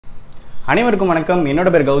அனைவருக்கும் வணக்கம். என்னோட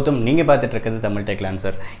பேர் கௌதம். நீங்கள் பார்த்துட்டு இருக்கிறது தமிழ்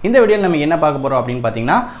TechLancer. இந்த வீடியோவில் நம்ம என்ன பார்க்க போகிறோம் அப்படின்னு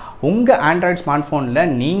பார்த்தீங்கன்னா, உங்கள் ஆண்ட்ராய்ட் ஸ்மார்ட்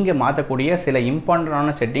ஃபோனில் நீங்கள் மாற்றக்கூடிய சில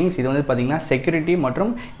இம்பார்ட்டண்டான செட்டிங்ஸ். இது வந்து பார்த்தீங்கன்னா செக்யூரிட்டி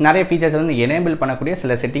மற்றும் நிறைய ஃபீச்சர்ஸ் வந்து எனேபிள் பண்ணக்கூடிய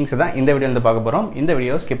சில செட்டிங்ஸ் தான் இந்த வீடியோ வந்து பார்க்க போகிறோம். இந்த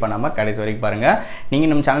வீடியோ ஸ்கிப் பண்ணாமல் கடைசி வரைக்கும் பாருங்கள்.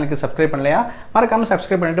 நீங்கள் நம்ம சேனலுக்கு சப்ஸ்கிரைப் பண்ணலையா, மறக்காமல்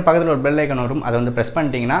சப்ஸ்கிரைப் பண்ணிட்டு பக்கத்தில் ஒரு பெல் ஐக்கன் வரும், அதை வந்து ப்ரெஸ்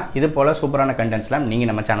பண்ணிட்டீங்கன்னா இது போல் சூப்பரான கண்டென்ட்ஸ்லாம்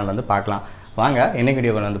நீங்கள் நம்ம சேனல் வந்து பார்க்கலாம். வாங்க என்ன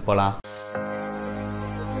வீடியோவில் வந்து போகலாம்.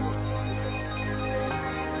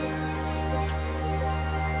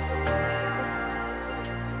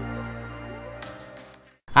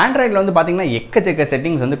 ஆண்ட்ராய்டில் வந்து பார்த்தீங்கன்னா எக்கச்சக்க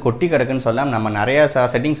செட்டிங்ஸ் வந்து கொட்டி கிடக்குன்னு சொல்லலாம். நம்ம நிறைய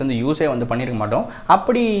செட்டிங்ஸ் வந்து யூஸே வந்து பண்ணியிருக்க மாட்டோம்.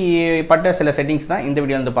 அப்படிப்பட்ட சில செட்டிங்ஸ் தான் இந்த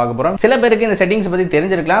வீடியோ வந்து பார்க்க போகிறோம். சில பேருக்கு இந்த செட்டிங்ஸ் பற்றி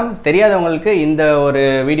தெரிஞ்சிருக்கலாம், தெரியாதவங்களுக்கு இந்த ஒரு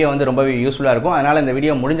வீடியோ வந்து ரொம்பவே யூஸ்ஃபுல்லாக இருக்கும். அதனால் இந்த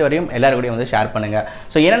வீடியோ முடிஞ்ச வரையும் எல்லாருக்கூடையும் வந்து ஷேர் பண்ணுங்கள்.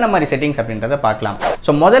 ஸோ என்னென்ன மாதிரி செட்டிங்ஸ் அப்படின்றத பார்க்கலாம்.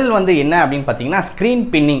 ஸோ முதல் வந்து என்ன அப்படின்னு பார்த்தீங்கன்னா ஸ்க்ரீன்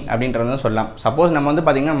பின்னிங் அப்படின்றத சொல்லலாம். சப்போஸ் நம்ம வந்து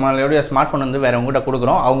பார்த்தீங்கன்னா நம்மளுடைய ஸ்மார்ட் ஃபோன் வந்து வேறு உங்கள்கிட்ட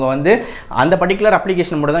கொடுக்குறோம், அவங்க வந்து அந்த பர்டிகுலர்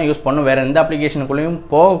அப்ளிகேஷன் மட்டும் தான் யூஸ் பண்ணணும், வேறு எந்த அப்ளிகேஷனுக்குள்ளேயும்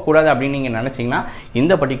போகக்கூடாது அப்படின்னு நீங்கள் நினச்சிங்கன்னா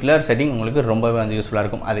இந்த பர்டிகுலர் செட்டிங் உங்களுக்கு ரொம்பவே வந்து யூஸ்ஃபுல்லாக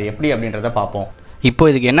இருக்கும். அது எப்படி அப்படின்றத பார்ப்போம். இப்போ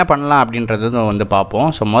இதுக்கு என்ன பண்ணலாம் அப்படின்றது வந்து பார்ப்போம்.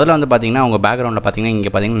 ஸோ முதல்ல வந்து பார்த்தீங்கன்னா உங்கள் பேக்ரவுண்டில் பார்த்தீங்கன்னா இங்கே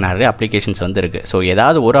பார்த்தீங்கன்னா நிறைய அப்ளிகேஷன்ஸ் வந்து இருக்குது. ஸோ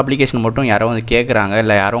ஏதாவது ஒரு அப்ளிகேஷன் மட்டும் யாரோ வந்து கேட்குறாங்க,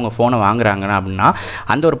 இல்லை யாரோ உங்கள் ஃபோனை வாங்குறாங்கன்னா அப்படின்னா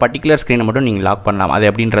அந்த ஒரு பர்டிகுலர் ஸ்க்ரீனை மட்டும் நீங்கள் லாக் பண்ணலாம். அது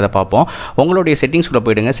எப்படின்றத பார்ப்போம். உங்களுடைய செட்டிங்ஸ்குள்ளே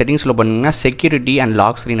போய்டுங்க. செட்டிங்ஸ்குள்ளே பண்ணிங்கன்னா செக்யூரிட்டி அண்ட்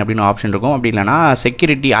லாக் ஸ்க்ரீன் அப்படின்னு ஆப்ஷன் இருக்கும். அப்படி இல்லைனா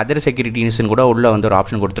செக்யூரிட்டி அதர் செக்யூரிட்டிஸ்னு கூட உள்ள வந்து ஒரு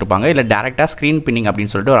ஆப்ஷன் கொடுத்துருப்பாங்க. இல்லை டேரெக்டாக ஸ்க்ரீன் பின்னிங்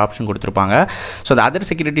அப்படின்னு சொல்லிட்டு ஒரு ஆப்ஷன் கொடுத்துருப்பாங்க. ஸோ அந்த அதர்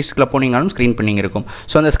செக்யூரிட்டிஸ்க்குள்ளே போனீங்கனாலும் ஸ்க்ரீன் பின்னிங் இருக்கும்.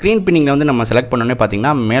 ஸோ அந்த ஸ்க்ரீன் பின்னிங்கில் வந்து நம்ம செலக்ட் பண்ணோன்னே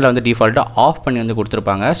பார்த்தீங்கன்னா மேலே வந்து டிஃபால்ட்டாக ஆஃப் பண்ணி வந்து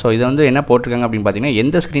கொடுத்துருப்பாங்க. ஸோ இது வந்து என்ன போட்டிருக்காங்க அப்படின்னு பார்த்தீங்கன்னா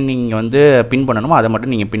எந்த ஸ்க்ரீன் நீங்கள் வந்து பின் பண்ணணுமோ அதை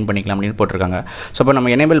மட்டும் நீங்கள் பின் பண்ணிக்கலாம் அப்படின்னு போட்டிருக்காங்க. ஸோ இப்போ நம்ம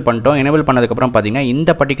எனேபிள் பண்ணிட்டோம். எனேபிள் பண்ணதுக்கப்புறம் பார்த்தீங்கன்னா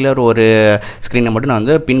இந்த பர்டிகுலர் ஒரு ஸ்க்ரீனை மட்டும் நான்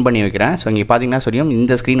வந்து பின் பண்ணி வைக்கிறேன். ஸோ இங்கே பார்த்தீங்கன்னா சொல்லியும்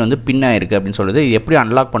இந்த ஸ்க்ரீன் வந்து பின் ஆயிருக்கு அப்படின்னு சொல்லுது. இது எப்படி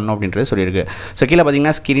அன்லாக் பண்ணணும் அப்படின்றது சொல்லியிருக்கு. ஸோ கீழே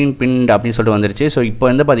பார்த்தீங்கன்னா ஸ்க்ரீன் பின் அப்படின்னு சொல்லிட்டு வந்துருச்சு. ஸோ இப்போ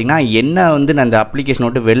வந்து பார்த்தீங்கன்னா என்ன வந்து நான் அந்த அப்ளிகேஷன்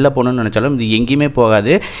விட்டு வெளில போகணும்னு நினச்சாலும் இது எங்கேயுமே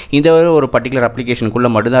போகாது. இந்த ஒரு பர்டிகுலர்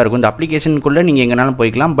அப்ளிகேஷனுக்குள்ளே மட்டும்தான் இருக்கும். இந்த அப்ளிகேஷனுக்குள்ளே நீங்கள் எங்கேனாலும்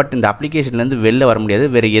போய்க்கலாம், பட் இந்த அப்ளிகேஷன்லேருந்து வெளில வர முடியாது,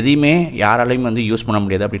 வேறு எதையுமே யாராலையும் வந்து யூஸ் பண்ண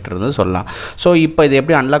முடியாது அப்படின்றது சொல்லலாம். ஸோ இப்போ இது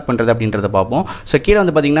எப்படி அன்லாக் பண்ணுறது அப்படின்றத பார்ப்போம். ஸோ கீழே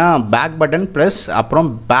வந்து பார்த்தீங்கன்னா பேக் பட்டன் ப்ரெஸ், அப்புறம்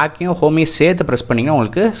பேக்கையும் ஹோமையும் சேர்த்து ப்ரெஸ் பண்ணிங்கன்னா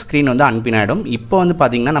உங்களுக்கு ஸ்க்ரீன் வந்து அன்பின் ஆகிடும். இப்போ வந்து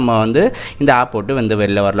பார்த்தீங்கன்னா நம்ம வந்து இந்த ஆப் போட்டு வந்து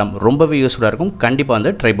வெளில வரலாம். ரொம்பவே யூஸ்ஃபுல்லாக இருக்கும். கண்டிப்பாக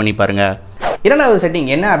வந்து ட்ரை பண்ணி பாருங்கள். இரண்டாவது செட்டிங்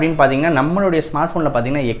என்ன அப்படின்னு பார்த்தீங்கன்னா, நம்மளுடைய ஸ்மார்ட் ஃபோனில்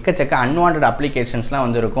பார்த்தீங்கன்னா எக்கச்சக்க அன்வான்ட் அப்ளிகேஷன்ஸ்லாம்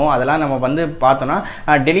வந்து இருக்கும். அதெல்லாம் நம்ம வந்து பார்த்தோன்னா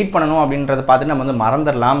டெலீட் பண்ணணும் அப்படின்றத பார்த்துட்டு நம்ம வந்து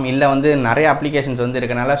மறந்துடலாம். இல்லை வந்து நிறைய அப்ளிகேஷன்ஸ் வந்து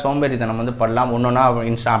இருக்கனால சோம்பேறித்தனம் வந்து பண்ணலாம், ஒன்றா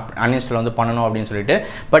அன்இன்ஸ்டால் வந்து பண்ணணும் அப்படின்னு சொல்லிட்டு.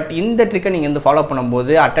 பட் இந்த ட்ரிக்கை நீங்கள் வந்து ஃபாலோ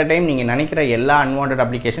பண்ணும்போது அட் அ டைம் நீங்கள் நினைக்கிற எல்லா அன்வான்ட்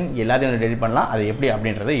அப்ளிகேஷன் எல்லாத்தையும் வந்து டெலீட் பண்ணலாம். அது எப்படி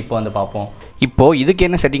அப்படின்றத இப்போ வந்து பார்ப்போம். இப்போது இதுக்கு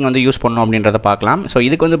என்ன செட்டிங் வந்து யூஸ் பண்ணணும் அப்படின்றத பார்க்கலாம். ஸோ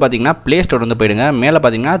இதுக்கு வந்து பார்த்தீங்கன்னா ப்ளே ஸ்டோர் வந்து போயிடுங்க. மேலே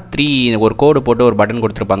பார்த்தீங்கன்னா 3 ஒரு கோடு போட்டு ஒரு பட்டன்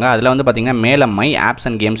கொடுத்துருப்பாங்க. அதில் வந்து பார்த்தீங்கன்னா மேலே மை ஆப்ஸ்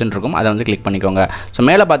அண்ட் கேம்ஸ்ன்னு இருக்கும். அதை வந்து கிளிக் பண்ணிக்கோங்க. ஸோ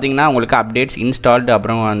மேலே பார்த்தீங்கன்னா உங்களுக்கு அப்டேட்ஸ் இன்ஸ்டால்டு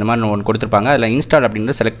அப்புறம் அந்த மாதிரி ஒன்று கொடுத்துருப்பாங்க. அதில் இன்ஸ்டால்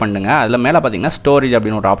அப்படின்றத செலக்ட் பண்ணுங்க. அதில் மேலே பார்த்தீங்கன்னா ஸ்டோரேஜ்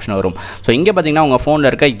அப்படின்னு ஒரு ஆப்ஷன் வரும். ஸோ இங்கே பார்த்தீங்கன்னா உங்கள் ஃபோனில்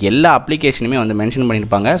இருக்க எல்லா அப்ளிகேஷனுமே வந்து மென்ஷன்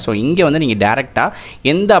பண்ணியிருப்பாங்க. ஸோ இங்கே வந்து நீங்கள் டேரெக்டாக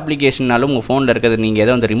எந்த அப்ளிகேஷனாலும் உங்கள் ஃபோனில் இருக்கிறது நீங்கள்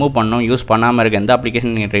எதை வந்து ரிமூவ் பண்ணணும், யூஸ் பண்ணாமல் இருக்க எந்த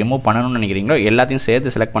அப்ளிகேஷன் நீங்கள் ரிமூவ் பண்ணணும்னு நினைக்கிறீங்களோ எல்லாத்தையும்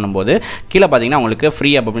சேர்த்து செலக்ட் பண்ணும்போது கீழே பார்த்தீங்கன்னா உங்களுக்கு ஃப்ரீ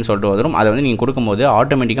ஆப் அப்படின்னு சொல்லிட்டு வரும். அதை வந்து நீங்கள் கொடுக்கும்போது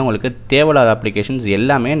ஆட்டோமேட்டிக்காக உங்களுக்கு தேவையில்லாத அப்ளிகேஷன்ஸ்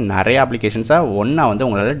எல்லாமே நிறைய அப்ளிகேஷன்ஸாக ஒன்றா வந்து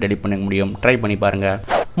உங்களால் டெலிட் பண்ண முடியும். ட்ரை பண்ணி பாருங்கள்.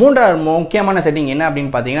 மூன்றாவது முக்கியமான செட்டிங் என்ன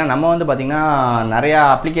அப்படின்னு பார்த்தீங்கன்னா, நம்ம வந்து பார்த்தீங்கன்னா நிறையா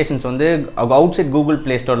அப்ளிகேஷன்ஸ் வந்து out side Google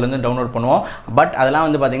play ஸ்டோர்லேருந்து download பண்ணுவோம். பட் அதெல்லாம்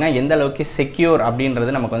வந்து பார்த்தீங்கன்னா எந்த அளவுக்கு செக்யூர்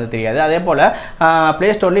அப்படின்றது நமக்கு வந்து தெரியாது. அதே போல் ப்ளே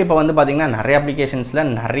ஸ்டோர்லேயும் இப்போ வந்து பார்த்தீங்கன்னா நிறைய அப்ளிகேஷன்ஸில்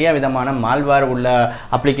நிறைய விதமான மால்வேர் உள்ள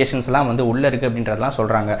அப்ளிகேஷன்ஸ்லாம் வந்து உள்ளே இருக்குது அப்படின்றதெல்லாம்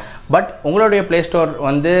சொல்கிறாங்க. பட் உங்களுடைய ப்ளே ஸ்டோர்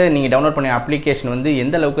வந்து நீங்கள் டவுன்லோட் பண்ண அப்ளிகேஷன் வந்து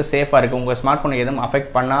எந்த அளவுக்கு சேஃபாக இருக்குது, உங்கள் ஸ்மார்ட் ஃபோனை எதுவும்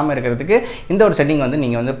அஃபெக்ட் பண்ணாமல் இருக்கிறதுக்கு இந்த ஒரு செட்டிங் வந்து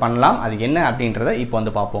நீங்கள் வந்து பண்ணலாம். அது என்ன அப்படின்றத இப்போ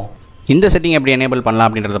வந்து பார்ப்போம். இந்த செட்டிங் எப்படி எனேபிள் பண்ணலாம்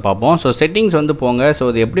அப்படின்றத பார்ப்போம். ஸோ செட்டிங்ஸ் வந்து போங்க. ஸோ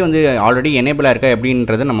இது எப்படி வந்து ஆல்ரெடி எனேபிளாக இருக்கா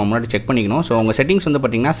எப்படின்றத நம்ம முன்னாடி செக் பண்ணிக்கணும். ஸோ உங்கள் செட்டிங்ஸ் வந்து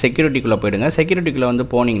பார்த்தீங்கன்னா செக்யூரிட்டிக்குள்ளே போயிடுங்க. செக்யூரிட்டிக்குள்ளே வந்து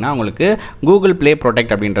போனீங்கன்னா உங்களுக்கு கூகுள் ப்ளே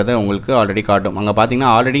ப்ரொடெக்ட் அப்படின்றது உங்களுக்கு ஆல்ரெடி காட்டும். அங்கே பார்த்தீங்கன்னா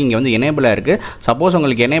ஆல்ரெடி இங்கே வந்து எனேபிளாக இருக்குது. சப்போஸ்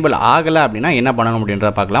உங்களுக்கு எனேபிள் ஆகலை அப்படின்னா என்ன பண்ணணும்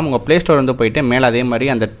அப்படின்றத பார்க்கலாம். உங்கள் ப்ளே ஸ்டோர் வந்து போயிட்டு மேலே அதே மாதிரி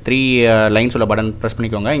அந்த 3 லைன்ஸ் உள்ள பட்டன் ப்ரெஸ்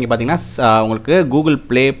பண்ணிக்கோங்க. இங்கே பார்த்தீங்கன்னா உங்களுக்கு கூகுள்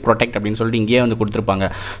ப்ளே ப்ரொடெக்ட் அப்படின்னு சொல்லிட்டு இங்கேயே வந்து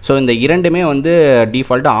கொடுத்துருப்பாங்க. ஸோ இந்த இரண்டுமே வந்து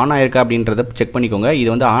டிஃபால்ட்டாக ஆன் ஆயிருக்கா அப்படின்றத செக் பண்ணிக்கோங்க.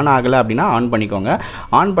 இது வந்து ஆன் ஆகலை அப்படின்னா ஆன் பண்ணிக்கோங்க.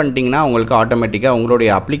 ஆன் பண்ணிட்டீங்கன்னா உங்களுக்கு ஆட்டோமேட்டிக்காக உங்களுடைய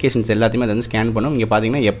அப்ளிகேஷன்ஸ் எல்லாத்தையுமே அது வந்து ஸ்கேன் பண்ணும். இங்கே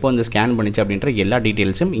பார்த்தீங்கன்னா எப்போ வந்து ஸ்கேன் பண்ணிச்சு அப்படின்ற எல்லா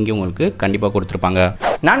டீட்டெயில்ஸும் இங்கே உங்களுக்கு கண்டிப்பாக கொடுத்துருப்பாங்க.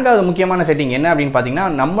 நான்காவது முக்கியமான செட்டிங் என்ன அப்படின்னு பார்த்தீங்கன்னா,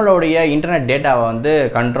 நம்மளுடைய இன்டர்நெட் டேட்டாவை வந்து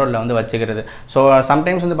கண்ட்ரோலில் வந்து வச்சுக்கிறது. ஸோ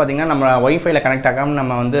சம்டைம்ஸ் வந்து பார்த்தீங்கன்னா நம்ம ஒய்ஃபைல கனெக்ட் ஆகாமல்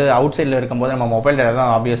நம்ம வந்து அவுட் சைடில் இருக்கும்போது நம்ம மொபைல் டேட்டா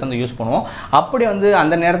தான் ஆப்வியஸாக வந்து யூஸ் பண்ணுவோம். அப்படி வந்து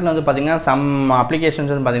அந்த நேரத்தில் வந்து பார்த்தீங்கன்னா சம்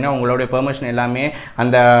அப்ளிகேஷன்ஸ் வந்து பார்த்தீங்கன்னா உங்களுடைய பெர்மிஷன் எல்லாமே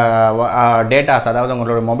அந்த டேட்டாஸ், அதாவது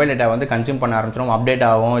உங்களோட மொபைல் டேட்டா வந்து கன்சியூம் பண்ண ஆரம்பிச்சிடும், அப்டேட்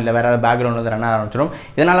ஆகும், இல்லை வேறு ஏதாவது பேக்ரவுண்ட் வந்து ரன் ஆரம்பிச்சிடும்.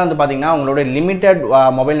 இதனால் வந்து பார்த்திங்கன்னா உங்களோட லிமிட்டட்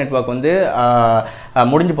மொபைல் நெட்வொர்க் வந்து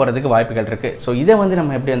முடிஞ்சு போகிறதுக்கு வாய்ப்புகள் இருக்குது. ஸோ இதை வந்து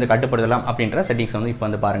நம்ம எப்படி வந்து கட்டுப்படுத்தலாம் அப்படின்ற செட்டிங்ஸ் வந்து இப்போ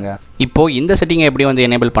வந்து பாருங்கள். இப்போது இந்த செட்டிங்கை எப்படி வந்து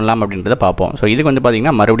எனேபிள் பண்ணலாம் அப்படின்றத பார்ப்போம். ஸோ இதுக்கு வந்து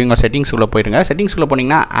பார்த்திங்கன்னா மறுபடியும் செட்டிங்ஸ்குள்ளே போயிருங்க. செட்டிங்ஸ்குள்ளே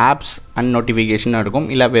போனீங்கன்னா ஆப்ஸ் அண்ட் நோட்டிஃபிகேஷன் இருக்கும்,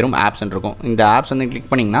 இல்லை வெறும் ஆப்ஸ் இருக்கும். இந்த ஆப்ஸ் வந்து கிளிக்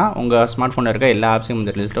பண்ணிங்கன்னா உங்கள் ஸ்மார்ட் ஃபோனில் இருக்க எல்லா ஆப்ஸையும்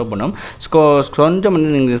வந்து லிஸ்ட் அவுட் பண்ணும். கொஞ்சம் வந்து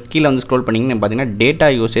நீங்கள் கீழே வந்து ஸ்க்ரோல் பண்ணிங்கன்னா பார்த்தீங்கன்னா டேட்டா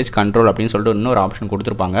யூசேஜ் கண்ட்ரோல் அப்படின்னு சொல்லிட்டு இன்னொரு ஆப்ஷன்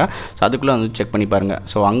கொடுத்துருப்பாங்க. ஸோ அதுக்குள்ளே வந்து செக் பண்ணி பாருங்கள்.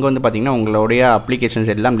 ஸோ அங்கே வந்து பார்த்திங்கன்னா உங்களுடைய அப்ளிகேஷன்ஸ்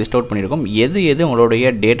எல்லாம் லிஸ்ட் அவுட் பண்ணியிருக்கும். எது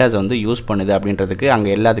உங்களுடைய டேட்டாஸ் வந்து யூஸ் பண்ணுது அப்படின்றதுக்கு அங்கே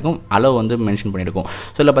எல்லாத்துக்கும் அலோவ் வந்து மென்ஷன் பண்ணியிருக்கும்.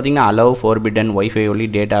 ஸோ இதில் பார்த்தீங்கன்னா அலோவ் ஃபோர்பிடன் வைஃபை ஒலி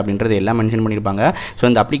டேட்டா அப்படின்றது எல்லாம் மென்ஷன் பண்ணியிருப்பாங்க. ஸோ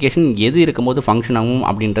இந்த அப்ளிகேஷன் எது இருக்கும்போது ஃபங்க்ஷன் ஆகும்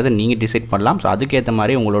அப்படின்றத நீங்கள் டிசைட் பண்ணலாம். ஸோ அதுக்கேற்ற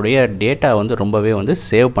மாதிரி உங்களுடைய டேட்டா வந்து ரொம்பவே வந்து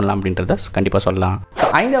சேவ் பண்ணலாம் அப்படின்றத கண்டிப்பாக சொல்லலாம்.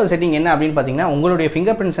 ஐந்தாவது செட்டிங் என்ன அப்படின்னு பார்த்தீங்கன்னா உங்களுடைய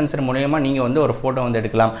ஃபிங்கர் பிரிண்ட் சென்சர் மூலமா நீங்கள் வந்து ஒரு ஃபோட்டோ வந்து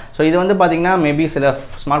எடுக்கலாம். ஸோ இது வந்து பார்த்தீங்கன்னா மேபி சில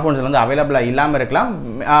ஸ்மார்ட் ஃபோன்ஸில் வந்து அவைலபிளாக இல்லாமல் இருக்கலாம்.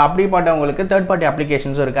 அப்படிப்பட்ட உங்களுக்கு தேர்ட் பார்ட்டி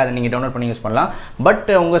அப்ளிகேஷன்ஸும் இருக்குது, அதை நீங்கள் டவுன்லோட் பண்ணி யூஸ் பண்ணலாம். பட்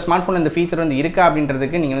உங்கள் ஸ்மார்ட் ஃபோன் இந்த ஃபீச்சர் வந்து இருக்கா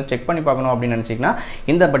அப்படின்றதுக்கு நீங்கள் வந்து செக் பண்ணி பார்க்கணும் அப்படின்னு நினச்சிங்கன்னா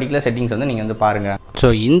இந்த பர்டிகுலர் செட்டிங்ஸ் வந்து நீங்கள் வந்து பாருங்கள். ஸோ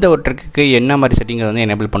இந்த ஒரு ட்ரிக்கு என்ன மாதிரி செட்டிங்கை வந்து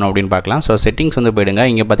எனேபிள் பண்ணணும் அப்படின்னு பார்க்கலாம். ஸோ செட்டிங்ஸ் வந்து போயிடுங்க.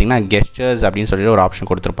 இங்கே பார்த்தீங்கன்னா கெஸ்டர்ஸ் அப்படின்னு சொல்லிட்டு ஒரு ஆப்ஷன்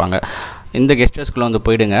கொடுத்துருப்பாங்க. இந்த கெஸ்டர்ஸ்க்குள்ளே வந்து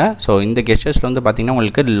போயிடுங்க. ஸோ இந்த கெஸ்டர்ஸில் வந்து பார்த்திங்கன்னா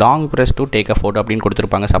உங்களுக்கு long press to take a photo அப்படின்னு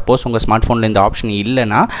கொடுத்துருப்பாங்க. சப்போஸ் உங்கள் ஸ்மார்ட் ஃபோனில் இந்த ஆப்ஷன்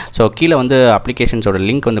இல்லைனா ஸோ கீழே வந்து அப்ளிகேஷன்ஸோட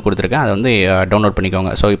லிங்க் வந்து கொடுத்துருக்கேன், அதை வந்து டவுன்லோட்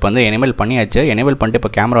பண்ணிக்கோங்க. ஸோ இப்போ வந்து எனேபிள் பண்ணியாச்சு. எனேபிள் பண்ணிட்டு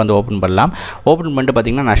இப்போ கேமரா வந்து ஓப்பன் பண்ணலாம். ஓப்பன் பண்ணிட்டு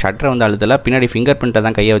பார்த்திங்கன்னா நான் ஷட்டரை வந்து அழுத்தல, பின்னாடி ஃபிங்கர் பிரிண்ட்டை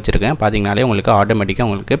தான் கையை வச்சிருக்கேன். பார்த்திங்கனாலே உங்களுக்கு ஆட்டோமேட்டிக்காக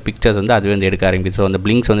உங்களுக்கு பிக்சர்ஸ் வந்து அதுவே வந்து எடுக்க ஆரம்பிச்சு. ஸோ அந்த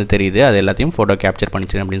பிளிங்க்ஸ் வந்து தெரியுது, அது எல்லாத்தையும் ஃபோட்டோ கேப்சர்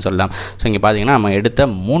பண்ணிச்சு அப்படின்னு சொல்லலாம். ஸோ இங்கே பார்த்திங்கன்னா நம்ம எடுத்த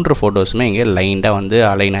 3 ஃபோட்டோஸுமே இங்கே லைனாக வந்து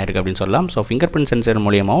அலைன் ஆயிருக்கு அப்படின்னு சொல்லலாம். ஸோ ஃபிங்கர் பிரிண்ட் சென்சர்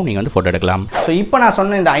மூலியமாகவும் நீங்கள் வந்து ஃபோட்டோ எடுக்கலாம். ஸோ இப்போ நான்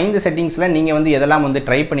சொன்ன இந்த 5 செட்டிங்ஸில் நீங்கள் வந்து எதெல்லாம் வந்து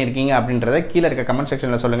ட்ரை பண்ணியிருக்கீங்க அப்படின்றத கீழே இருக்க கமெண்ட்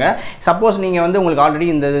செக்ஷனில் சொல்லுங்கள். சப்போஸ் நீங்கள் வந்து உங்களுக்கு ஆல்ரெடி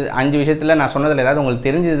இந்த 5 விஷயத்தில் நான் சொன்னதில் ஏதாவது உங்களுக்கு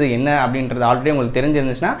தெரிஞ்சது என்ன அப்படின்றது ஆல்ரெடி உங்களுக்கு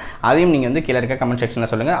தெரிஞ்சிருந்துச்சுன்னா அதையும் நீங்கள் வந்து கீழே இருக்க கமெண்ட்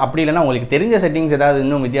செக்ஷனில் சொல்லுங்கள். அப்படி இல்லைனா உங்களுக்கு தெரிஞ்ச செட்டிங்ஸ் ஏதாவது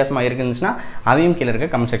இன்னும் வித்தியாசமாக இருந்துச்சுன்னா அதையும் கீழே இருக்க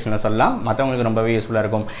கமெண்ட் செக்ஷனில் சொல்லலாம். மற்றவங்களுக்கு ரொம்பவே யூஸ்ஃபுல்லாக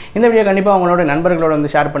இருக்கும். இந்த வீடியோ கண்டிப்பாக உங்களோட நண்பர்களோட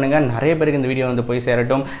வந்து ஷேர் பண்ணுங்கள். நிறைய பேருக்கு இந்த வீடியோ வந்து போய்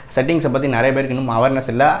சேரட்டும். செட்டிங்ஸை பற்றி நிறைய பேருக்கு இன்னும்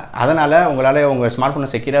அவேர்னஸ் இல்லை, அதனால் உங்களால் உங்கள் ஸ்மார்ட்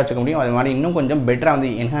ஃபோனை செக்யூராக வச்சுக்க முடியும். அது மாதிரி இன்னும் கொஞ்சம் பெட்டராக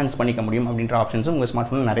வந்து என்ஹான்ஸ் பண்ணிக்க முடியும் அப்படின்ற ஆப்ஷன்ஸும் உங்கள் ஸ்மார்ட்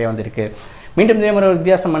ஃபோன் நிறைய வந்து இருக்குது. மீண்டும் இதே மாதிரி ஒரு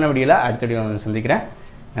வித்தியாசமான வீடியோவில் அடுத்த வீடியோ சந்திக்கிறேன்.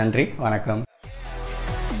 நன்றி, வணக்கம்.